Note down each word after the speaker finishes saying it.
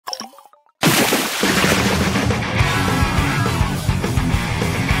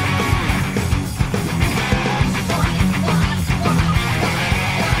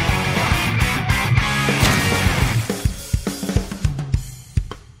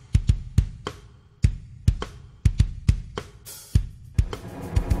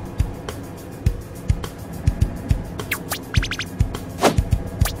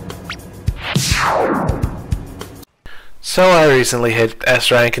So I recently hit S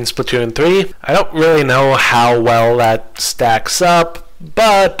rank in Splatoon 3. I don't really know how well that stacks up,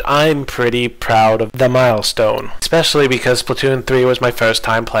 but I'm pretty proud of the milestone, especially because Splatoon 3 was my first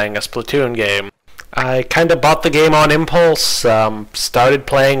time playing a Splatoon game. I kinda bought the game on impulse, started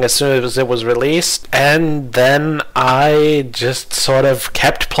playing as soon as it was released, and then I just sort of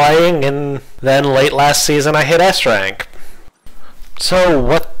kept playing, and then late last season I hit S rank. So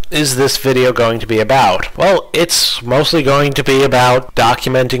what is this video going to be about? Well, it's mostly going to be about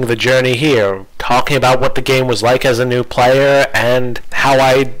documenting the journey here, talking about what the game was like as a new player, and how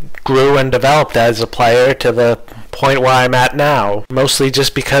I grew and developed as a player to the point where I'm at now. Mostly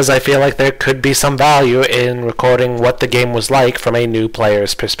just because I feel like there could be some value in recording what the game was like from a new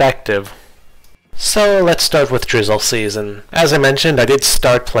player's perspective. So let's start with Drizzle Season. As I mentioned, I did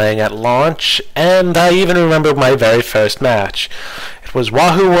start playing at launch, and I even remember my very first match. It was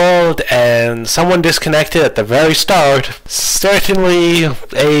Wahoo World, and someone disconnected at the very start. Certainly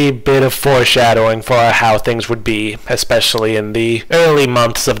a bit of foreshadowing for how things would be, especially in the early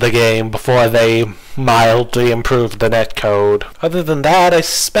months of the game before they mildly improved the netcode. Other than that, I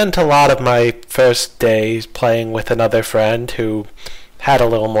spent a lot of my first days playing with another friend who had a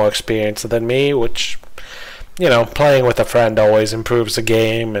little more experience than me, which, you know, playing with a friend always improves the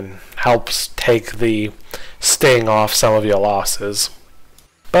game and helps take the sting off some of your losses.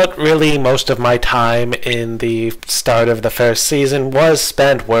 But really, most of my time in the start of the first season was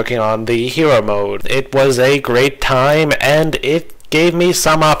spent working on the hero mode. It was a great time, and it gave me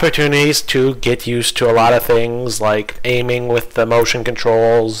some opportunities to get used to a lot of things, like aiming with the motion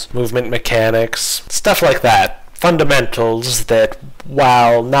controls, movement mechanics, stuff like that. Fundamentals that,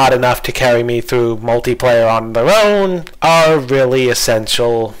 while not enough to carry me through multiplayer on their own, are really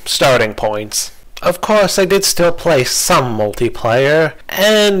essential starting points. Of course, I did still play some multiplayer,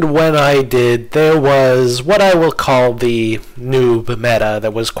 and when I did, there was what I will call the Noob meta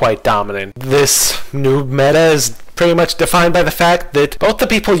that was quite dominant. This Noob meta is pretty much defined by the fact that both the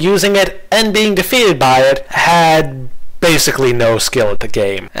people using it and being defeated by it had basically no skill at the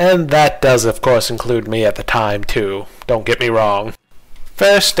game. And that does, of course, include me at the time, too. Don't get me wrong.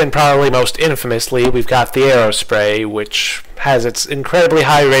 First, and probably most infamously, we've got the Aerospray, which has its incredibly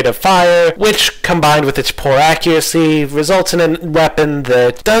high rate of fire, which, combined with its poor accuracy, results in a weapon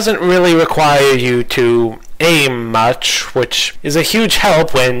that doesn't really require you to aim much, which is a huge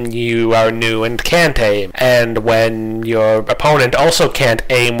help when you are new and can't aim, and when your opponent also can't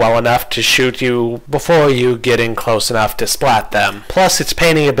aim well enough to shoot you before you get in close enough to splat them. Plus, its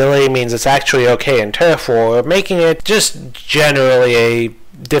painting ability means it's actually okay in turf war, making it just generally a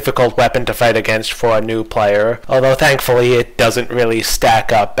difficult weapon to fight against for a new player, although thankfully it doesn't really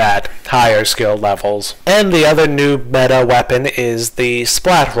stack up at higher skill levels. And the other new meta weapon is the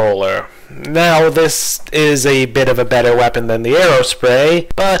Splat Roller. Now, this is a bit of a better weapon than the Aerospray,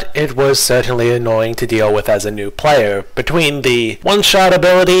 but it was certainly annoying to deal with as a new player. Between the one-shot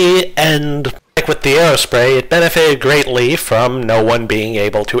ability and, like with the Aerospray, it benefited greatly from no one being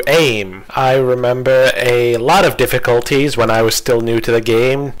able to aim. I remember a lot of difficulties when I was still new to the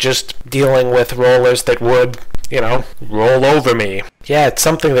game, just dealing with rollers that would, you know, roll over me. Yeah, it's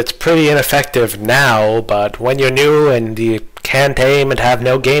something that's pretty ineffective now, but when you're new and you can't aim and have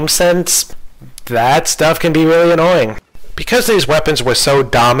no game sense, that stuff can be really annoying. Because these weapons were so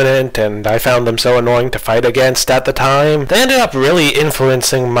dominant and I found them so annoying to fight against at the time, they ended up really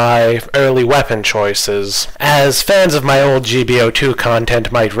influencing my early weapon choices. As fans of my old GBO2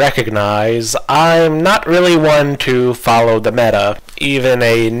 content might recognize, I'm not really one to follow the meta, even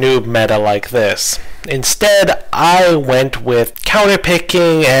a noob meta like this. Instead, I went with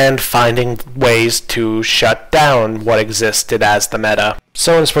counterpicking and finding ways to shut down what existed as the meta.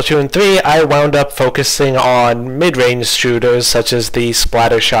 So in Splatoon 3, I wound up focusing on mid-range shooters such as the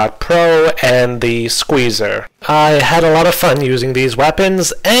Splattershot Pro and the Squeezer. I had a lot of fun using these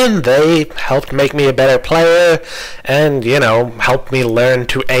weapons, and they helped make me a better player, and, you know, helped me learn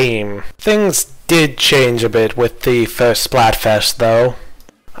to aim. Things did change a bit with the first Splatfest, though.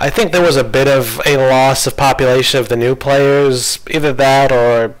 I think there was a bit of a loss of population of the new players, either that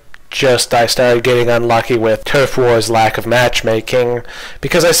or just I started getting unlucky with Turf War's lack of matchmaking,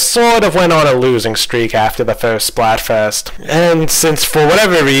 because I sort of went on a losing streak after the first Splatfest. And since for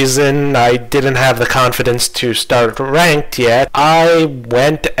whatever reason I didn't have the confidence to start ranked yet, I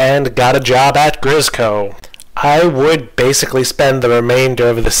went and got a job at Grizzco. I would basically spend the remainder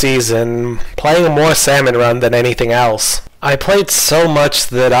of the season playing more Salmon Run than anything else. I played so much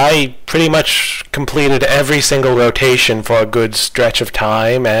that I pretty much completed every single rotation for a good stretch of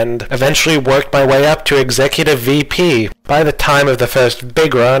time and eventually worked my way up to Executive VP. By the time of the first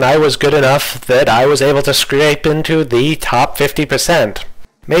big run, I was good enough that I was able to scrape into the top 50%.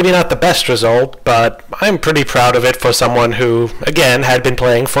 Maybe not the best result, but I'm pretty proud of it for someone who, again, had been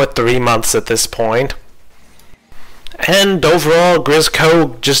playing for 3 months at this point. And overall,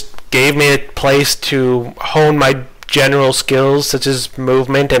 Grizzco just gave me a place to hone my general skills such as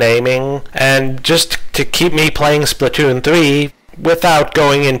movement and aiming, and just to keep me playing Splatoon 3 without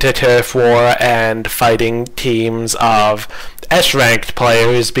going into turf war and fighting teams of S-ranked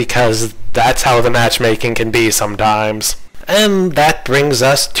players, because that's how the matchmaking can be sometimes. And that brings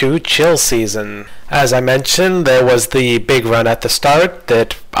us to chill season. As I mentioned, there was the big run at the start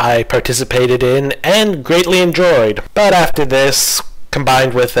that I participated in and greatly enjoyed. But after this,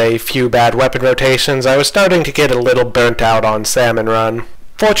 combined with a few bad weapon rotations, I was starting to get a little burnt out on Salmon Run.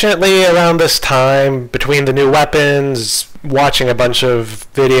 Fortunately, around this time, between the new weapons, watching a bunch of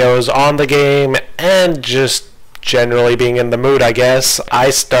videos on the game, and just generally being in the mood, I guess, I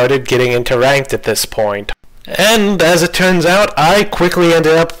started getting into ranked at this point. And as it turns out, I quickly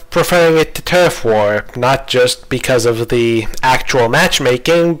ended up preferring it to Turf War, not just because of the actual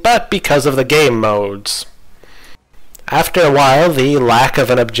matchmaking, but because of the game modes. After a while, the lack of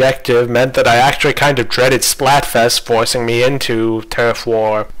an objective meant that I actually kind of dreaded Splatfest forcing me into Turf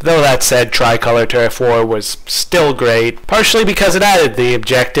War. Though that said, Tricolor Turf War was still great, partially because it added the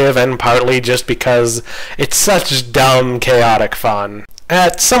objective, and partly just because it's such dumb, chaotic fun.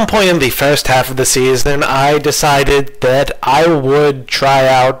 At some point in the first half of the season, I decided that I would try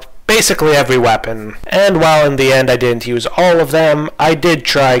out basically every weapon, and while in the end I didn't use all of them, I did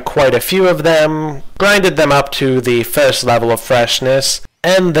try quite a few of them, grinded them up to the first level of freshness,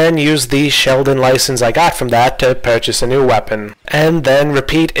 and then used the Sheldon license I got from that to purchase a new weapon, and then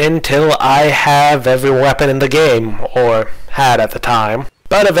repeat until I have every weapon in the game, or had at the time.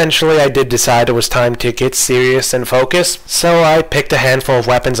 But eventually I did decide it was time to get serious and focus, so I picked a handful of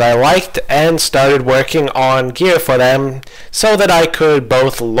weapons I liked and started working on gear for them so that I could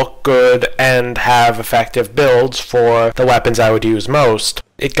both look good and have effective builds for the weapons I would use most.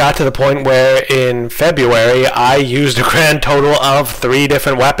 It got to the point where in February I used a grand total of 3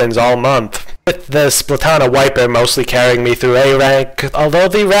 different weapons all month, with the Splatana Wiper mostly carrying me through A rank, although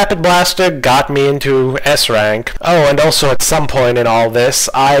the Rapid Blaster got me into S rank. Oh, and also at some point in all this,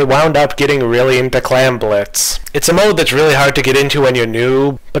 I wound up getting really into Clam Blitz. It's a mode that's really hard to get into when you're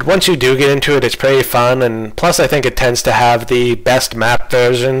new, but once you do get into it, it's pretty fun, and plus I think it tends to have the best map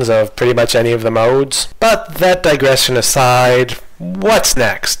versions of pretty much any of the modes. But that digression aside, what's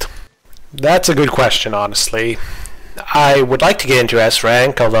next? That's a good question, honestly. I would like to get into S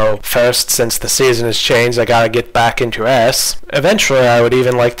rank, although first, since the season has changed, I gotta get back into S. Eventually, I would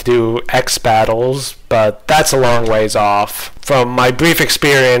even like to do X battles, but that's a long ways off. From my brief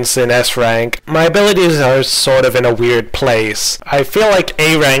experience in S rank, my abilities are sort of in a weird place. I feel like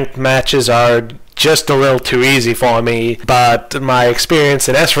A ranked matches are just a little too easy for me, but my experience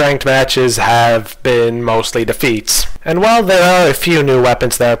in S-ranked matches have been mostly defeats. And while there are a few new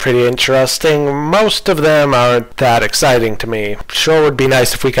weapons that are pretty interesting, most of them aren't that exciting to me. Sure would be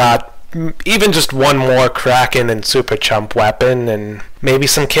nice if we got even just one more Kraken and Super Chump weapon, and maybe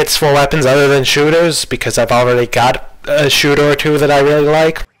some kits for weapons other than shooters, because I've already got a shooter or two that I really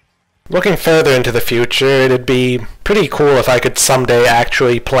like. Looking further into the future, it'd be pretty cool if I could someday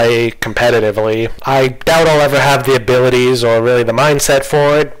actually play competitively. I doubt I'll ever have the abilities or really the mindset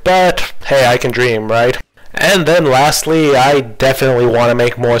for it, but hey, I can dream, right? And then lastly, I definitely want to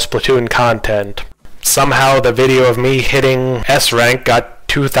make more Splatoon content. Somehow the video of me hitting S rank got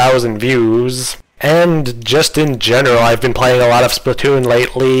 2,000 views. And just in general, I've been playing a lot of Splatoon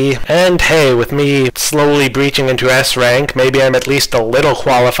lately, and hey, with me slowly breaching into S rank, maybe I'm at least a little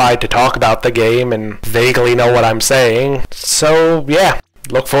qualified to talk about the game and vaguely know what I'm saying. So yeah,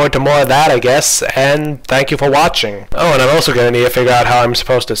 look forward to more of that, I guess, and thank you for watching. Oh, and I'm also going to need to figure out how I'm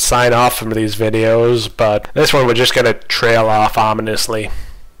supposed to sign off from these videos, but this one we're just going to trail off ominously.